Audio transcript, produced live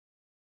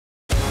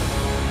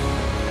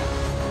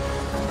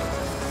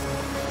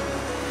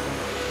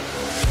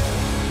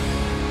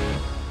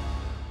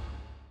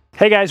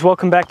Hey guys,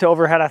 welcome back to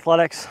Overhead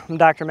Athletics. I'm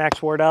Dr.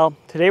 Max Wardell.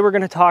 Today we're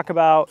going to talk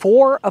about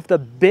 4 of the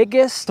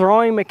biggest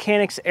throwing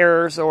mechanics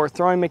errors or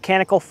throwing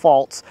mechanical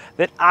faults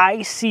that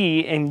I see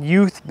in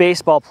youth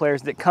baseball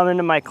players that come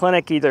into my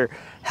clinic either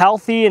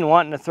healthy and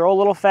wanting to throw a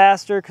little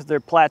faster because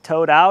they're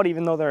plateaued out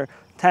even though they're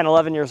 10,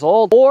 11 years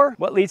old, or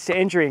what leads to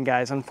injury in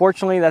guys.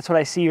 Unfortunately, that's what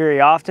I see very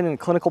often in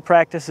clinical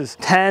practice is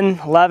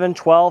 10, 11,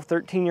 12,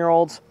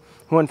 13-year-olds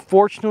who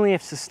unfortunately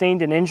have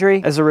sustained an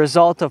injury as a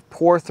result of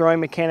poor throwing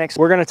mechanics.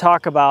 We're going to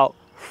talk about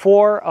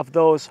 4 of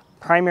those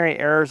primary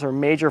errors or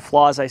major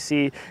flaws I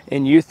see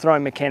in youth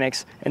throwing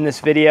mechanics in this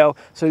video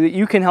so that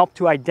you can help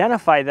to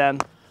identify them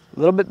a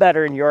little bit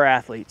better in your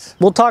athletes.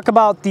 We'll talk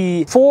about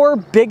the 4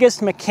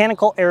 biggest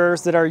mechanical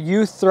errors that our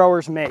youth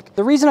throwers make.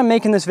 The reason I'm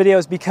making this video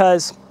is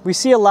because we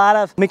see a lot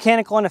of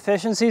mechanical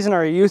inefficiencies in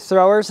our youth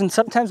throwers, and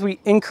sometimes we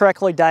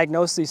incorrectly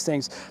diagnose these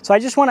things. So I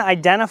just want to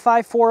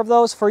identify 4 of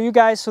those for you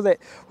guys so that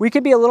we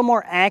could be a little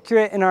more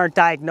accurate in our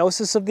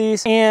diagnosis of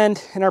these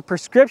and in our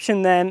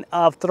prescription then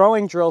of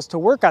throwing drills to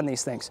work on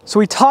these things. So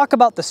we talk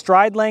about the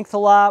stride length a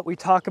lot, we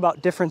talk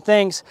about different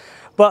things,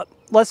 but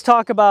let's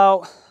talk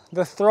about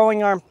the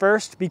throwing arm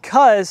first,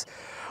 because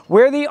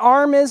where the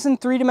arm is in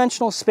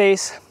 3-dimensional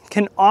space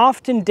can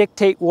often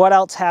dictate what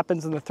else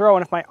happens in the throw.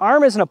 And if my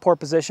arm is in a poor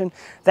position,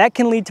 that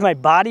can lead to my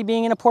body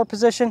being in a poor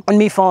position and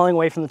me falling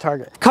away from the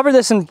target. Covered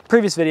this in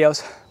previous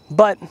videos,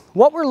 but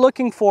what we're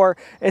looking for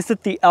is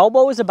that the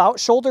elbow is about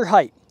shoulder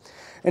height.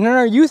 And in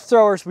our youth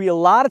throwers, we a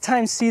lot of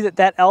times see that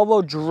that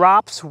elbow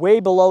drops way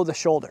below the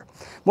shoulder.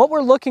 What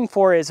we're looking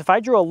for is if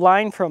I drew a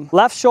line from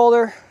left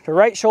shoulder to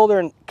right shoulder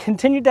and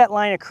continued that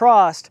line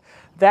across,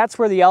 that's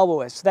where the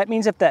elbow is. So that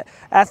means if the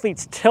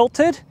athlete's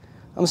tilted,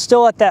 I'm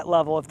still at that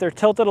level. If they're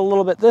tilted a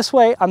little bit this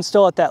way, I'm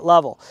still at that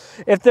level.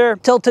 If they're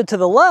tilted to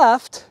the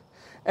left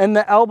and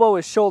the elbow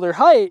is shoulder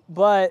height,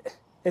 but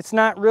it's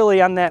not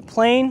really on that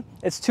plane,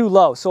 it's too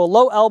low. So a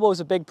low elbow is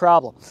a big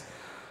problem.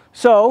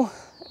 So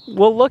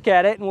we'll look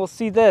at it and we'll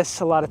see this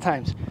a lot of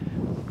times,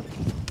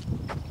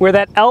 where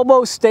that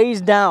elbow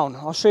stays down.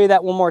 I'll show you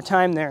that one more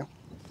time there.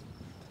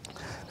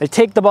 They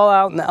take the ball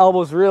out and the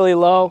elbow's really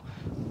low.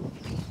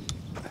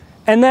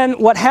 And then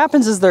what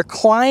happens is they're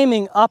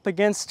climbing up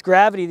against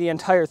gravity the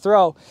entire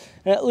throw,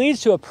 and it leads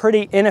to a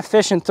pretty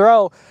inefficient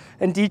throw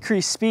and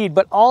decreased speed.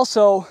 But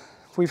also,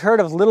 we've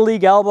heard of little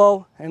league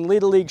elbow and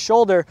little league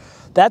shoulder.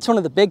 That's one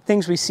of the big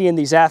things we see in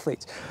these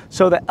athletes.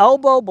 So the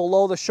elbow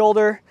below the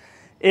shoulder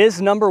is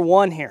number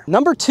 1 here.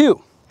 Number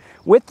 2,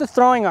 with the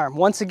throwing arm,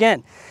 once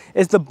again,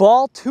 is the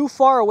ball too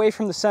far away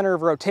from the center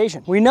of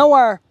rotation. We know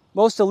our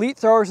most elite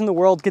throwers in the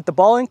world get the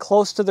ball in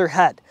close to their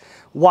head.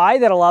 Why?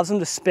 That allows them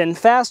to spin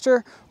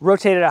faster,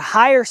 rotate at a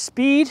higher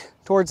speed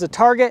towards the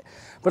target,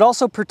 but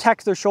also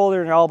protect their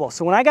shoulder and elbow.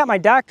 So when I got my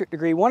doctorate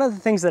degree, one of the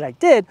things that I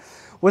did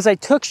was I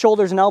took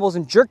shoulders and elbows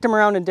and jerked them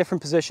around in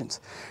different positions.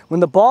 When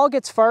the ball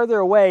gets farther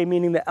away,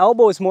 meaning the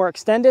elbow is more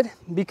extended,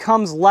 it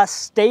becomes less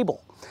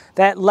stable.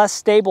 That less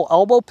stable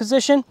elbow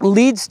position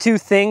leads to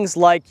things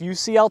like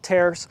UCL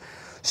tears,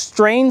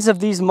 strains of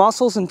these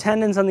muscles and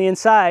tendons on the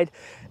inside,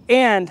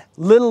 and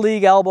little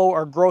league elbow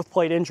or growth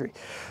plate injury.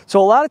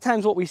 So a lot of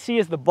times what we see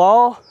is the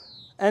ball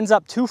ends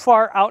up too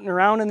far out and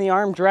around and the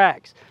arm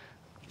drags.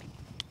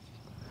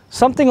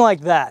 Something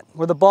like that,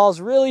 where the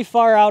ball's really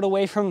far out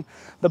away from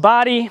the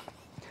body.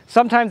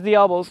 Sometimes the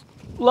elbow's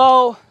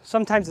low,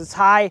 sometimes it's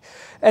high,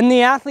 and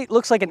the athlete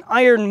looks like an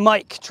iron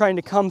mic trying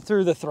to come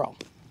through the throw.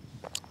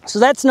 So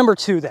that's number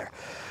 2 there.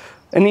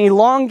 An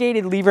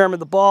elongated lever arm of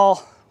the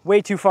ball, way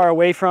too far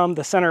away from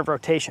the center of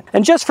rotation.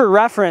 And just for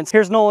reference,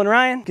 here's Nolan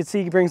Ryan. You can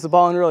see he brings the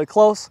ball in really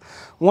close.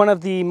 One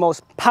of the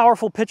most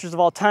powerful pitchers of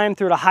all time,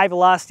 threw it at a high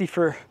velocity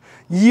for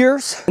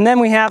years. And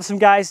then we have some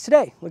guys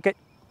today. Look at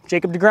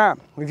Jacob deGrom.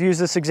 We've used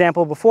this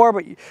example before,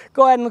 but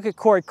go ahead and look at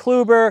Corey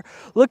Kluber,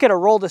 look at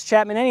Aroldis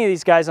Chapman, any of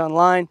these guys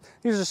online.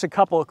 These are just a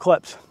couple of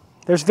clips.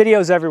 There's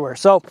videos everywhere.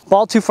 So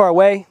ball too far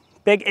away,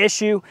 big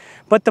issue,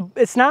 but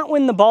it's not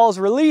when the ball is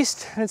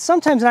released, and it's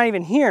sometimes not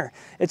even here.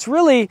 It's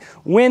really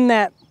when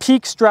that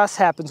peak stress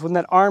happens, when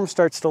that arm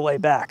starts to lay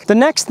back. The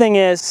next thing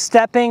is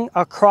stepping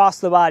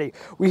across the body.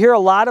 We hear a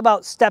lot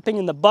about stepping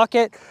in the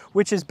bucket,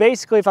 which is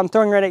basically, if I'm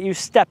throwing right at you,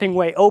 stepping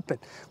way open.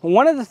 But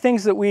one of the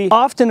things that we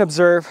often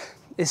observe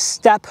is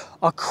step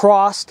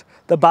across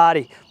the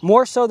body,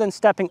 more so than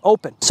stepping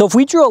open. So if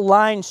we drew a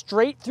line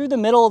straight through the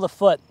middle of the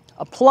foot,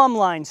 a plumb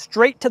line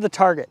straight to the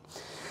target,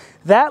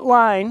 that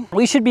line,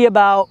 we should be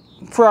about,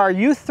 for our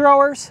youth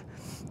throwers,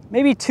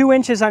 maybe 2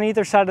 inches on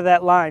either side of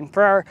that line.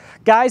 For our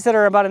guys that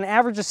are about an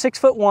average of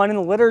 6'1" in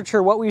the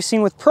literature, what we've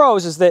seen with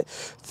pros is that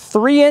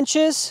 3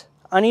 inches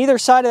on either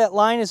side of that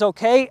line is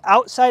okay.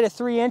 Outside of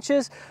 3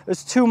 inches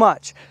is too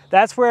much.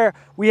 That's where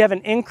we have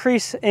an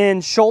increase in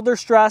shoulder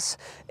stress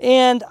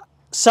and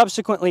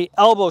subsequently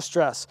elbow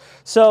stress.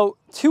 So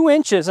 2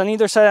 inches on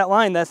either side of that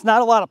line, that's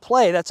not a lot of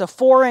play. That's a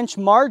 4-inch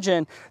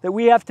margin that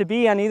we have to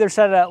be on either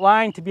side of that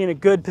line to be in a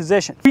good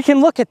position. We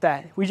can look at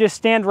that. We just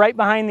stand right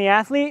behind the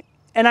athlete,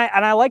 and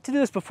I like to do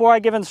this before I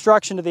give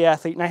instruction to the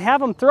athlete, and I have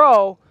them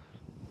throw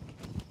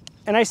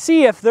and I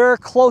see if they're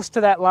close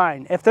to that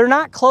line. If they're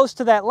not close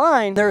to that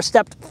line, they're a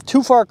step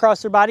too far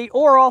across their body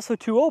or also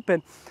too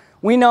open.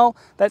 We know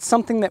that's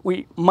something that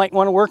we might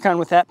want to work on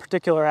with that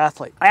particular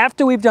athlete.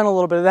 After we've done a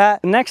little bit of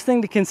that, the next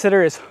thing to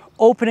consider is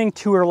opening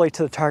too early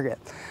to the target.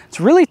 It's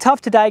really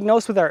tough to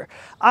diagnose with our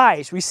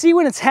eyes. We see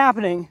when it's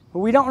happening, but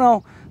we don't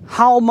know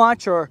how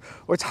much or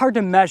it's hard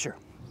to measure.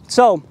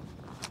 So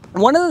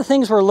one of the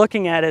things we're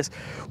looking at is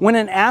when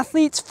an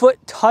athlete's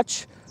foot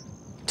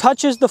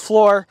touches the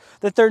floor,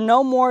 that they're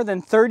no more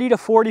than 30 to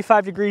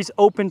 45 degrees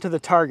open to the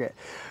target.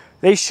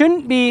 They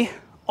shouldn't be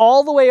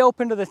all the way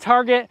open to the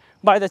target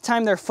by the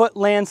time their foot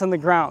lands on the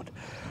ground.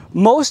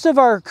 Most of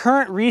our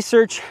current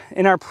research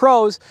in our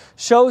pros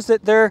shows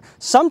that they're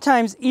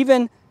sometimes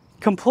even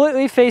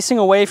completely facing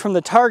away from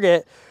the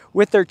target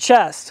with their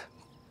chest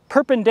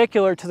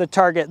perpendicular to the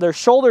target. Their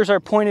shoulders are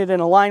pointed in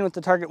a line with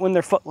the target when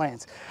their foot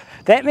lands.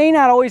 That may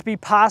not always be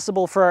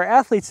possible for our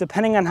athletes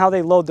depending on how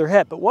they load their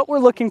hip, but what we're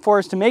looking for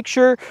is to make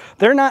sure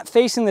they're not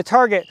facing the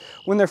target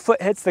when their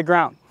foot hits the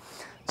ground.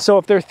 So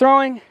if they're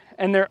throwing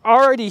and they're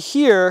already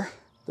here,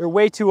 they're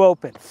way too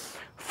open.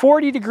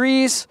 40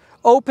 degrees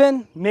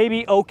open,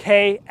 maybe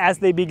okay as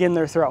they begin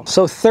their throw.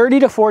 So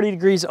 30 to 40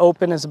 degrees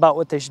open is about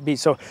what they should be.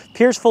 So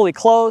peers fully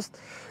closed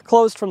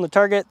from the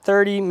target,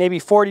 30, maybe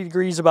 40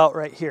 degrees about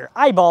right here.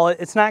 Eyeball it,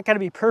 it's not gonna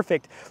be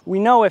perfect. We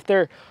know if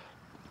they're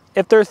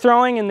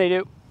throwing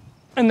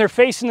and they're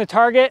facing the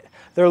target,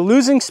 they're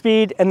losing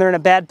speed and they're in a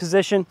bad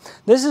position.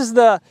 This is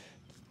the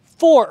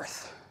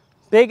fourth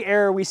big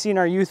error we see in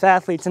our youth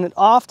athletes, and it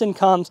often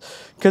comes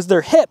because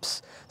their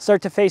hips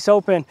start to face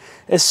open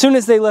as soon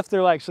as they lift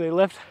their leg. So they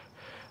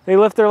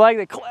lift their leg,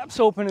 they collapse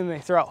open and they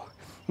throw.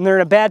 And they're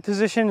in a bad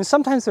position, and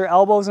sometimes their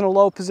elbow's in a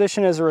low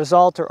position as a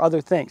result, or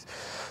other things.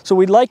 So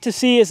we'd like to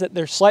see is that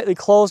they're slightly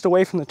closed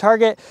away from the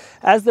target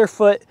as their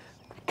foot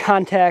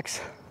contacts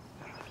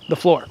the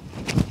floor.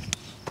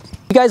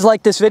 If you guys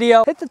like this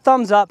video, hit the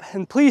thumbs up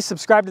and please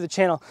subscribe to the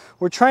channel.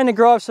 We're trying to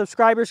grow our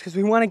subscribers because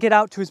we want to get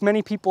out to as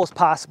many people as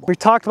possible. We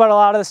talked about a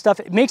lot of this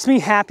stuff. It makes me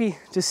happy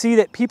to see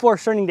that people are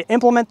starting to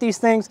implement these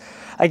things.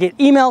 I get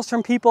emails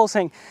from people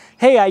saying,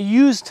 hey, I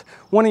used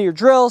one of your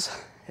drills.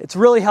 It's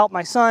really helped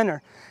my son.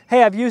 Or,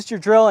 hey, I've used your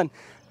drill and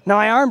now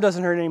my arm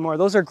doesn't hurt anymore.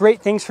 Those are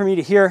great things for me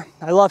to hear.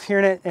 I love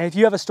hearing it. And if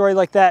you have a story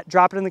like that,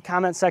 drop it in the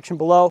comment section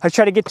below. I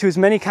try to get to as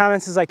many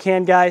comments as I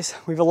can, guys.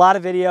 We have a lot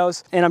of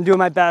videos and I'm doing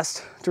my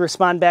best to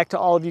respond back to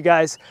all of you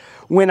guys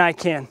when I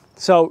can.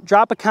 So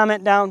drop a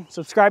comment down,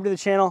 subscribe to the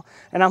channel,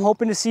 and I'm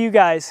hoping to see you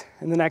guys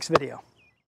in the next video.